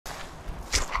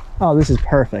Oh, this is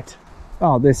perfect.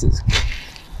 Oh, this is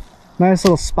nice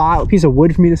little spot, a piece of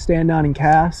wood for me to stand on and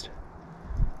cast.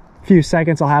 A few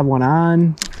seconds, I'll have one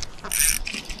on.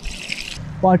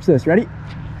 Watch this, ready?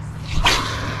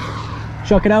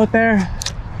 Chuck it out there.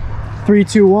 3,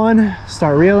 2, 1,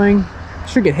 start reeling.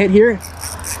 Should get hit here.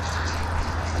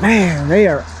 Man, they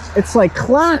are, it's like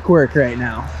clockwork right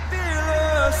now.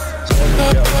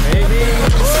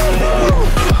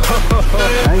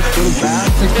 Nice little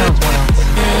bass. 6 pounds, 1 ounce.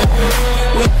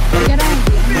 Get on.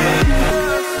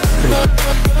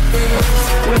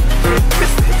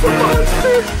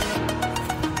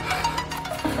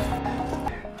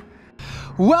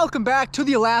 Welcome back to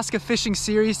the Alaska fishing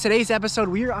series. Today's episode,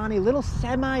 we are on a little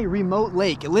semi-remote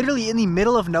lake, literally in the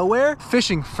middle of nowhere,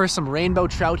 fishing for some rainbow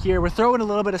trout here. We're throwing a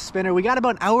little bit of spinner. We got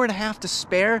about an hour and a half to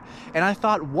spare, and I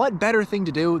thought, what better thing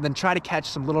to do than try to catch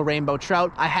some little rainbow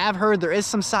trout. I have heard there is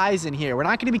some size in here. We're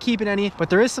not gonna be keeping any,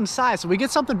 but there is some size. So we get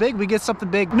something big, we get something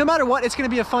big. No matter what, it's gonna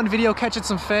be a fun video catching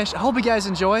some fish. I hope you guys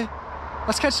enjoy.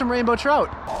 Let's catch some rainbow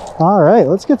trout. All right,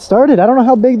 let's get started. I don't know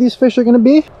how big these fish are gonna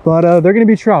be, but they're gonna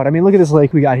be trout. I mean, look at this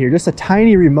lake we got here. Just a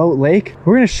tiny remote lake.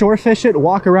 We're gonna shore fish it,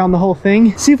 walk around the whole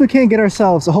thing, see if we can't get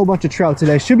ourselves a whole bunch of trout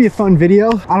today. Should be a fun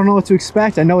video. I don't know what to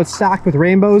expect. I know it's stocked with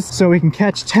rainbows, so we can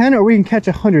catch 10 or we can catch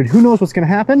 100. Who knows what's gonna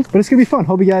happen, but it's gonna be fun.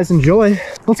 Hope you guys enjoy.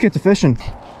 Let's get to fishing.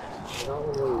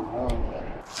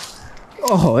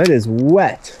 Oh, it is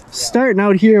wet. Starting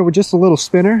out here with just a little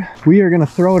spinner. We are gonna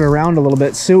throw it around a little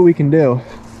bit, see what we can do.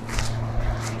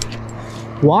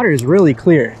 Water is really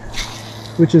clear,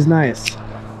 which is nice.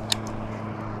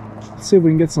 Let's see if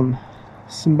we can get some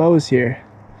bows here.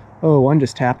 Oh, one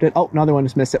just tapped it. Oh, another one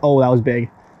just missed it. Oh, that was big.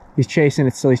 He's chasing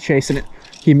it, still he's chasing it.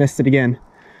 He missed it again.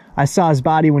 I saw his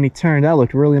body when he turned. That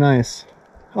looked really nice.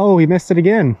 Oh, he missed it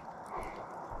again.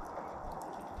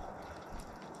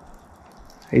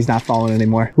 He's not falling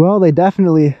anymore. Well, they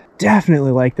definitely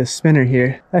like this spinner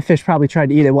here. That fish probably tried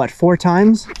to eat it, what, 4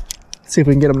 times? Let's see if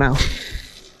we can get him now.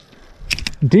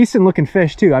 Decent looking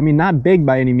fish too. I mean, not big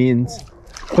by any means,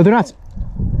 but they're not. That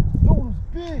one was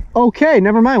big. Okay,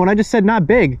 never mind. When I just said not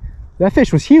big, that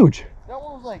fish was huge. That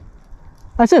one was like,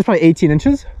 I said it's probably 18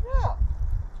 inches. yeah.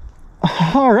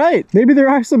 All right, maybe there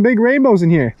are some big rainbows in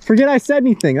here. Forget I said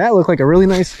anything. That looked like a really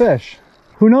nice fish.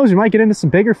 Who knows, we might get into some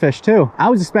bigger fish too. I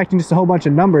was expecting just a whole bunch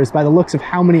of numbers by the looks of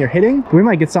how many are hitting. We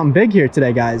might get something big here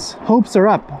today, guys. Hopes are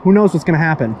up. Who knows what's gonna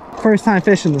happen. First time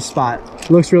fishing this spot.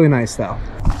 It looks really nice though.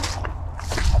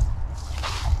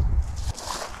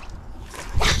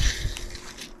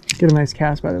 Get a nice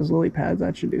cast by those lily pads.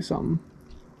 That should do something.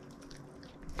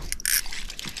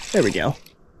 There we go.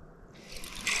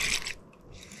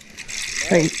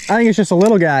 I think it's just a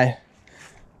little guy.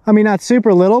 I mean, not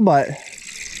super little, but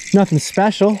nothing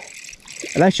special.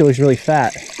 It actually looks really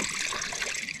fat.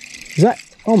 Is that?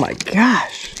 Oh my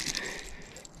gosh.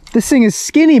 This thing is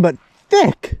skinny but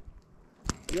thick.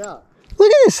 Yeah.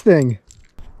 Look at this thing.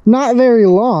 Not very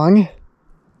long,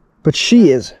 but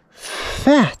she is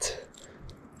fat.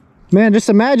 Man, just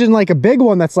imagine like a big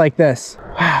one that's like this.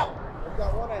 Wow.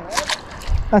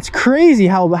 That's crazy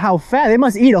how fat. They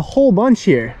must eat a whole bunch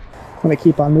here. I'm gonna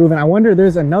keep on moving. I wonder,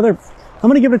 there's another, I'm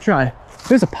gonna give it a try.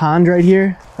 There's a pond right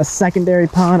here, a secondary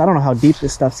pond. I don't know how deep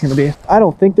this stuff's gonna be. I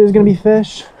don't think there's gonna be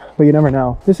fish, but you never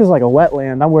know. This is like a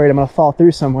wetland. I'm worried I'm gonna fall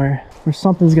through somewhere or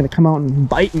something's gonna come out and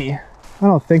bite me. I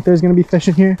don't think there's gonna be fish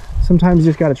in here. Sometimes you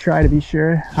just gotta try to be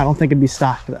sure. I don't think it'd be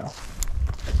stocked though.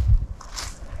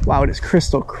 Wow, it is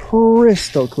crystal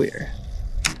clear.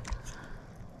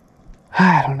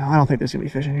 I don't know. I don't think there's gonna be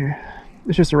fish in here.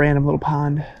 It's just a random little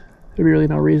pond. There'd be really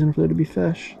no reason for there to be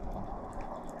fish.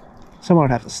 Someone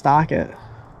would have to stock it.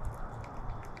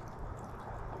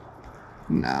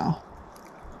 No.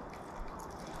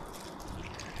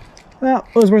 Well,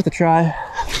 it was worth a try.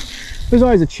 There's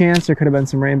always a chance there could have been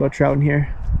some rainbow trout in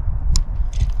here.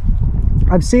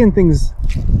 I've seen things.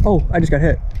 Oh, I just got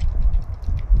hit.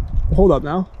 Hold up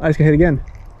now. I just got hit again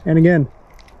and again.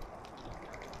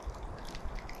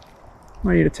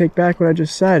 I need to take back what I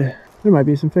just said. There might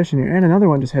be some fish in here. And another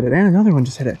one just hit it. And another one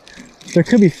just hit it. There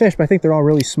could be fish, but I think they're all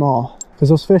really small. Because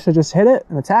those fish that just hit it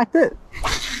and attacked it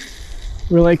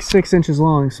were like 6 inches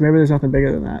long. So maybe there's nothing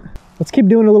bigger than that. Let's keep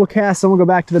doing a little cast, and we'll go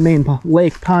back to the main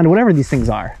lake, pond, whatever these things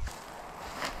are.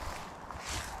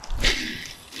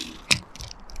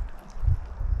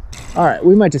 All right,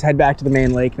 we might just head back to the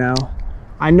main lake now.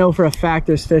 I know for a fact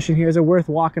there's fish in here. Is it worth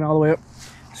walking all the way up?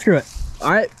 Screw it.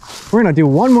 All right, we're gonna do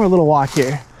one more little walk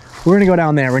here. We're gonna go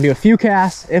down there. We're gonna do a few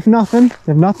casts. If nothing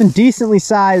decently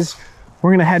sized, we're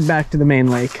gonna head back to the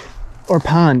main lake or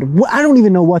pond. I don't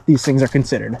even know what these things are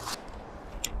considered.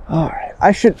 All right,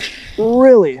 I should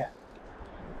really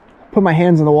put my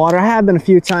hands in the water. I have been a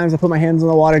few times. I put my hands in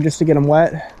the water just to get them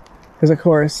wet. Because of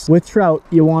course, with trout,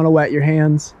 you want to wet your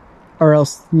hands or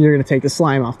else you're going to take the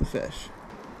slime off the fish.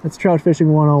 That's trout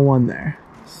fishing 101 there.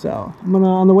 So I'm gonna,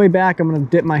 on the way back, I'm gonna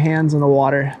dip my hands in the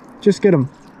water. Just get them.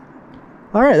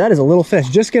 All right, that is a little fish.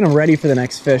 Just get them ready for the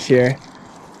next fish here.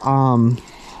 All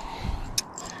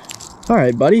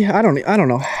right, buddy. I don't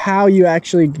know how you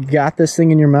actually got this thing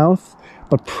in your mouth,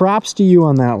 but props to you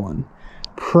on that one.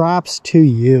 Props to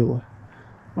you.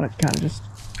 I'm gonna kind of just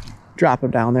drop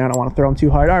him down there. I don't want to throw him too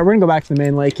hard. All right, we're gonna go back to the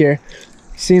main lake here.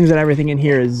 Seems that everything in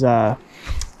here is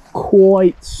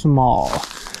quite small.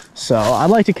 So I'd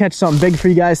like to catch something big for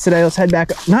you guys today. Let's head back.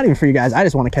 Not even for you guys. I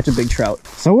just want to catch a big trout.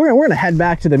 So we're gonna head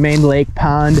back to the main lake,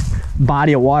 pond,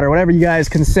 body of water, whatever you guys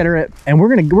consider it, and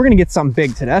we're gonna get something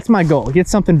big today. That's my goal. Get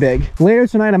something big. Later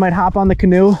tonight, I might hop on the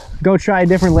canoe, go try a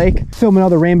different lake, film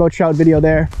another rainbow trout video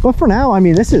there. But for now, I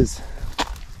mean, this is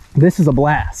a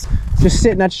blast. Just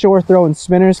sitting at shore, throwing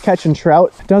spinners, catching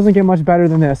trout. Doesn't get much better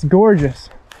than this. Gorgeous,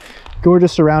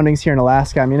 gorgeous surroundings here in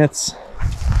Alaska. I mean, this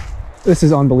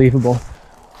is unbelievable.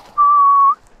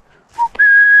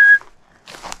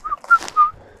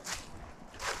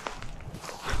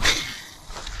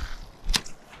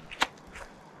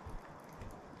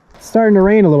 Starting to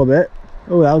rain a little bit.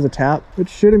 Oh, that was a tap. It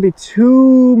shouldn't be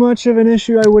too much of an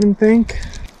issue, I wouldn't think.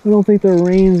 I don't think the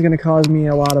rain's gonna cause me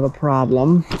a lot of a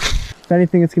problem. If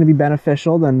anything, it's gonna be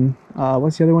beneficial. Then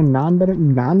what's the other one?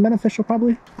 Non-beneficial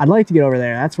probably. I'd like to get over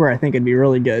there. That's where I think it'd be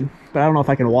really good, but I don't know if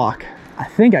I can walk. I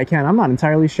think I can. I'm not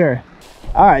entirely sure.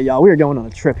 All right, y'all, we are going on a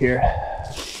trip here.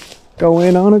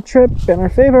 Going on a trip in our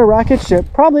favorite rocket ship.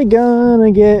 Probably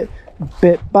gonna get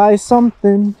bit by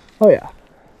something. Oh yeah.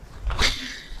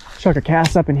 Chuck a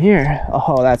cast up in here.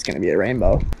 Oh, that's gonna be a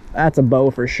rainbow. That's a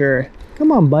bow for sure.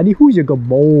 Come on, buddy. Who's your good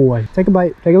boy? Take a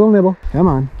bite. Take a little nibble. Come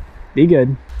on. Be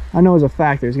good. I know as a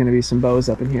fact there's gonna be some bows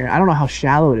up in here. I don't know how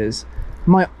shallow it is.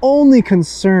 My only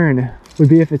concern would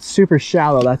be if it's super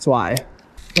shallow, that's why.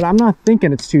 But I'm not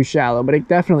thinking it's too shallow, but it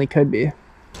definitely could be.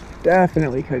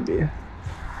 Definitely could be.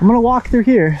 I'm gonna walk through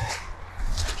here.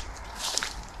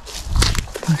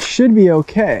 I should be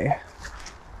okay.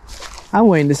 I'm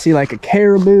waiting to see like a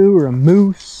caribou or a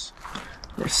moose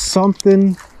or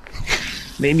something.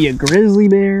 Maybe a grizzly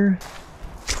bear.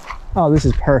 Oh, this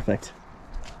is perfect.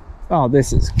 Oh,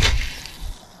 this is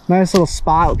nice little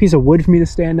spot, a piece of wood for me to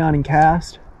stand on and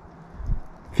cast.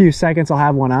 A few seconds, I'll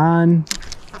have one on.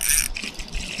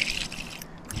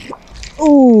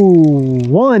 Ooh,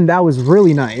 one, that was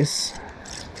really nice.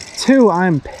 Two,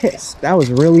 I'm pissed. That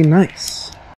was really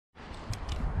nice.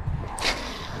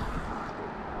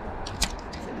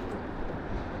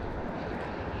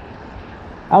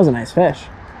 That was a nice fish.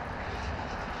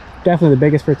 Definitely the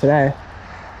biggest for today.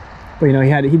 But you know,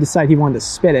 he decided he wanted to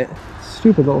spit it.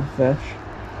 Stupid little fish.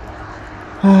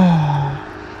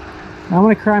 I'm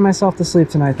gonna cry myself to sleep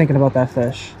tonight thinking about that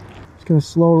fish. Just gonna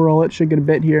slow roll it. Should get a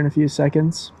bit here in a few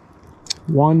seconds.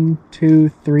 1, 2,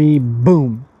 3,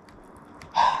 boom.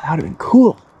 That would have been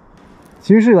cool. It's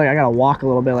usually like I gotta walk a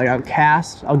little bit. Like I'll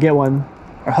cast, I'll get one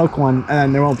or hook one, and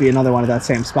then there won't be another one at that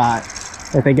same spot.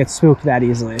 Like they get spooked that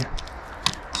easily.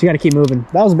 So you gotta keep moving.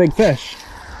 That was a big fish.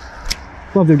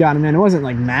 Love to have gotten him in. It wasn't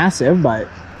like massive, but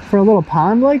for a little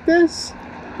pond like this,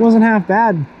 it wasn't half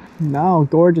bad. No,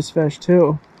 gorgeous fish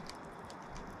too.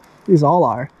 These all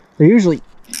are. They're usually,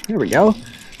 there we go.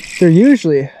 They're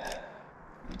usually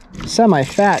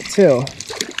semi-fat too.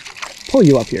 Pull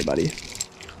you up here, buddy.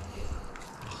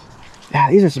 Yeah,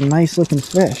 these are some nice looking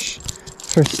fish.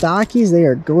 For stockies, they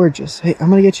are gorgeous. Hey, I'm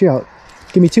gonna get you out.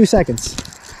 Give me 2 seconds.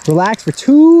 Relax for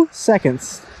 2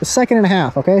 seconds. A second and a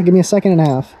half, okay? Give me a second and a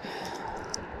half.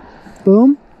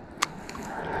 Boom.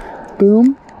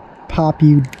 Boom. Pop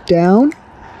you down.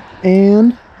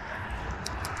 And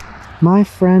my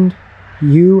friend,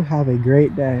 you have a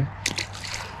great day.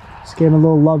 Just gave him a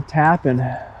little love tap and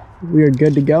we are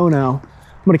good to go now.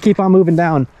 I'm gonna keep on moving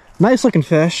down. Nice looking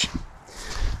fish.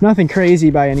 Nothing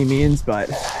crazy by any means, but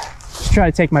just try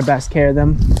to take my best care of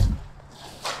them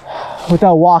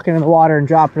without walking in the water and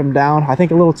dropping them down. I think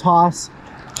a little toss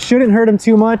shouldn't hurt them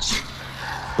too much,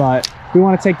 but we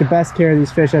want to take the best care of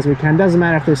these fish as we can. Doesn't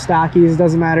matter if they're stockies,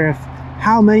 doesn't matter if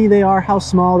how many they are, how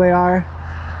small they are.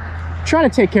 Try to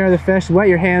take care of the fish, wet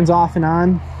your hands off and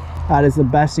on. That is the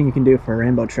best thing you can do for a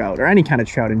rainbow trout or any kind of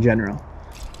trout in general.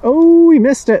 Oh, we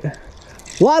missed it.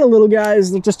 A lot of little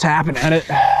guys, they're just tapping at it.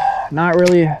 Not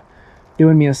really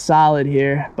doing me a solid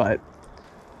here, but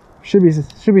should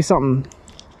be something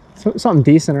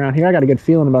decent around here. I got a good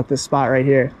feeling about this spot right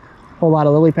here. Whole lot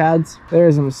of lily pads.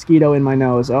 There's a mosquito in my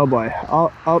nose. Oh boy.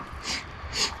 Oh,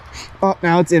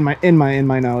 now it's in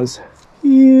my nose.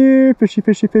 Here, fishy,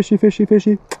 fishy, fishy, fishy,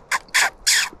 fishy.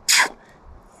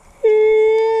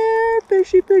 Here,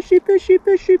 fishy, fishy, fishy,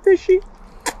 fishy, fishy.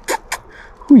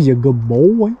 Who's a good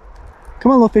boy?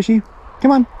 Come on, little fishy.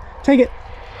 Come on, take it.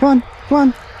 Come on, come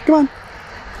on, come on.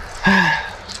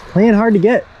 Playing hard to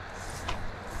get.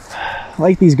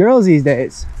 Like these girls these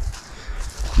days.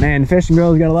 Man, fishing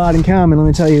girls got a lot in common, let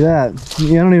me tell you that.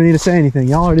 I don't even need to say anything.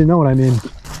 Y'all already know what I mean.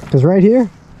 Because right here,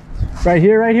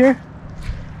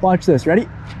 watch this. Ready?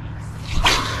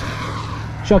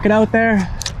 Chuck it out there.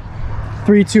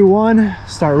 3, 2, 1.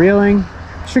 Start reeling.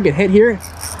 Should get hit here.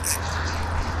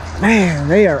 Man,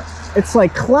 it's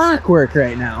like clockwork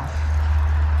right now.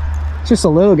 It's just a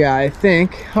little guy, I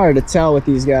think. Hard to tell with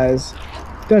these guys.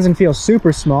 Doesn't feel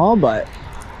super small, but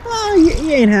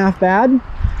he ain't half bad.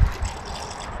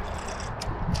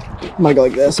 I'm gonna go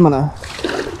like this. I'm gonna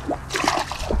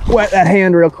wet that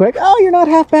hand real quick. Oh, you're not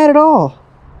half bad at all.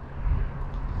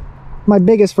 My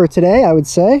biggest for today, I would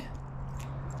say.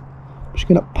 Just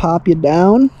gonna pop you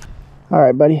down. All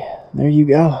right, buddy. There you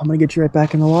go. I'm gonna get you right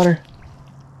back in the water.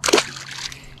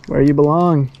 Where you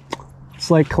belong.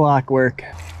 It's like clockwork.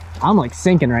 I'm like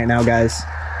sinking right now, guys.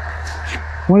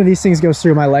 One of these things goes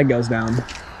through, my leg goes down.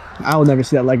 I will never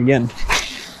see that leg again.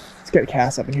 Let's get a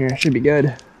cast up in here. Should be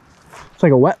good. It's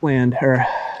like a wetland, or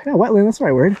yeah, wetland, that's the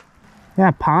right word.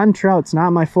 Yeah, pond trout's not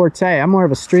my forte. I'm more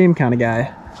of a stream kind of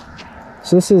guy.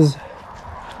 So this is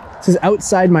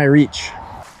outside my reach.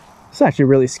 It's actually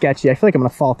really sketchy. I feel like I'm gonna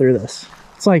fall through this.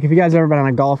 It's like if you guys have ever been on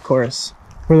a golf course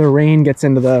where the rain gets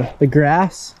into the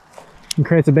grass and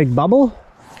creates a big bubble.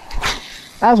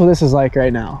 That's what this is like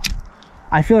right now.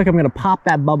 I feel like I'm gonna pop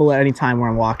that bubble at any time where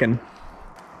I'm walking.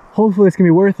 Hopefully it's gonna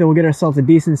be worth it. We'll get ourselves a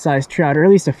decent sized trout, or at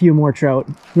least a few more trout.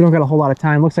 We don't got a whole lot of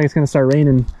time. Looks like it's gonna start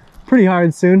raining pretty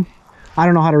hard soon. I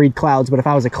don't know how to read clouds, but if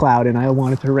I was a cloud and I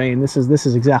wanted to rain, this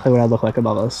is exactly what I'd look like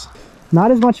above us.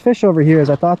 Not as much fish over here as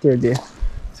I thought there would be.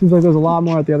 Seems like there's a lot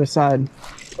more at the other side.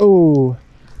 Oh,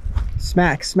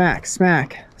 smack, smack,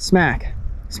 smack, smack,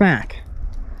 smack.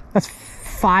 That's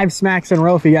 5 smacks in a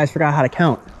row if you guys forgot how to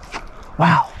count.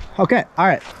 Wow. Okay, all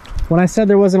right. When I said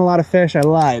there wasn't a lot of fish, I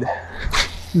lied.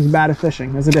 It was bad at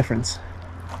fishing. There's a difference.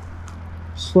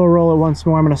 Slow roll it once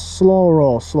more. I'm gonna slow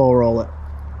roll it.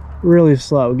 Really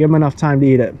slow. Give him enough time to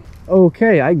eat it.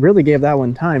 Okay, I really gave that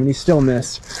one time and he still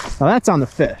missed. Now that's on the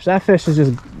fish. That fish is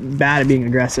just bad at being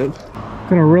aggressive. I'm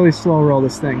gonna really slow roll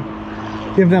this thing.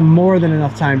 Give them more than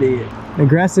enough time to eat. An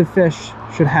aggressive fish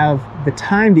should have the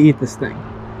time to eat this thing.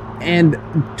 And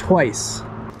twice.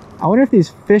 I wonder if these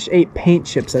fish ate paint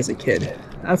chips as a kid.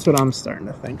 That's what I'm starting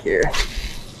to think here.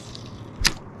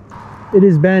 It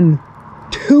has been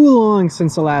too long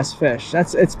since the last fish.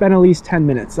 It's been at least 10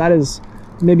 minutes. That is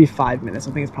maybe 5 minutes.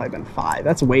 I think it's probably been 5.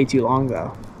 That's way too long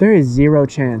though. There is 0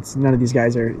 chance none of these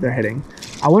guys they're hitting.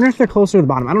 I wonder if they're closer to the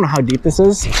bottom. I don't know how deep this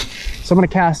is. So I'm gonna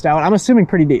cast out. I'm assuming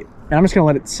pretty deep. And I'm just gonna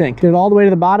let it sink. Get it all the way to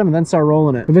the bottom and then start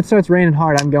rolling it. If it starts raining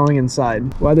hard, I'm going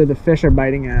inside. Whether the fish are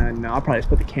biting, no, I'll probably just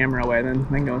put the camera away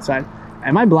then go inside.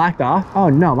 Am I blacked off? Oh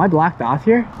no, am I blacked off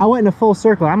here? I went in a full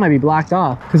circle. I might be blacked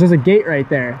off because there's a gate right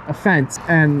there, a fence,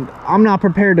 and I'm not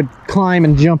prepared to climb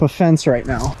and jump a fence right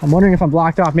now. I'm wondering if I'm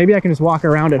blocked off. Maybe I can just walk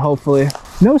around it, hopefully.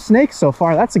 No snakes so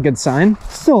far. That's a good sign.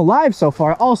 Still alive so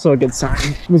far. Also a good sign.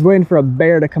 I was waiting for a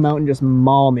bear to come out and just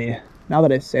maul me. Now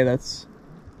that I say it's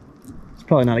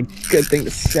probably not a good thing to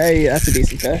say. That's a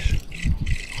decent fish.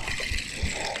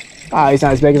 Ah, he's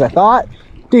not as big as I thought.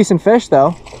 Decent fish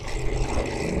though.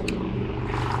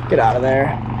 Get out of there.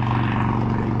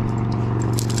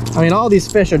 I mean, all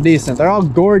these fish are decent. They're all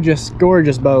gorgeous,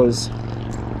 gorgeous bows.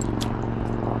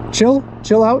 Chill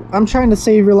out. I'm trying to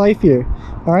save your life here.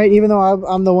 All right, even though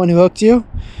I'm the one who hooked you.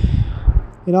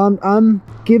 You know, I'm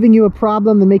giving you a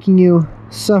problem and making you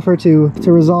suffer to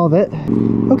resolve it.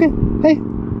 Okay, hey.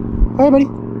 All right, buddy.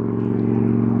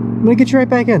 I'm gonna get you right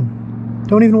back in.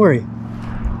 Don't even worry.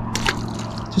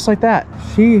 Just like that.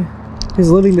 She is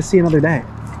living to see another day.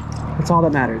 That's all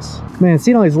that matters. Man,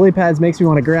 seeing all these lily pads makes me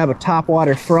want to grab a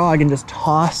topwater frog and just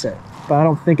toss it. But I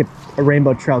don't think a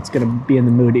rainbow trout's gonna be in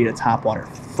the mood to eat a topwater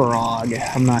frog.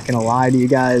 I'm not gonna lie to you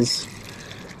guys.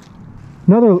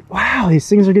 Wow, these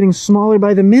things are getting smaller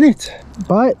by the minute.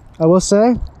 But I will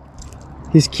say,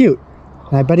 he's cute.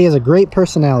 And I bet he has a great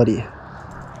personality.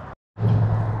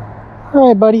 All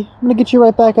right, buddy, I'm gonna get you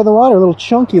right back in the water. A little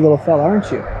chunky little fella,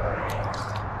 aren't you?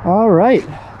 All right,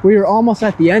 we are almost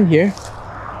at the end here.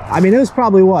 I mean, it was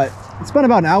probably what? It's been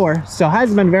about an hour, so it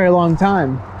hasn't been a very long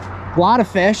time. A lot of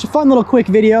fish, a fun little quick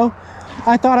video.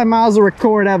 I thought I might as well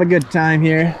record, have a good time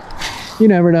here. You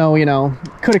never know, you know,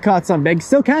 could have caught something big.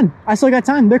 Still can. I still got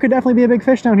time. There could definitely be a big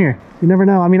fish down here. You never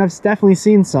know. I mean, I've definitely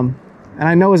seen some. And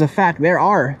I know as a fact there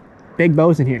are big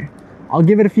bows in here. I'll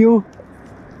give it a few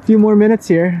more minutes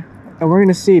here, and we're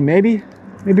gonna see. Maybe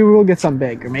we will get some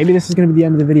big, or maybe this is gonna be the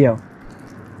end of the video.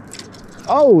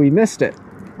 Oh, we missed it.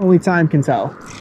 Only time can tell.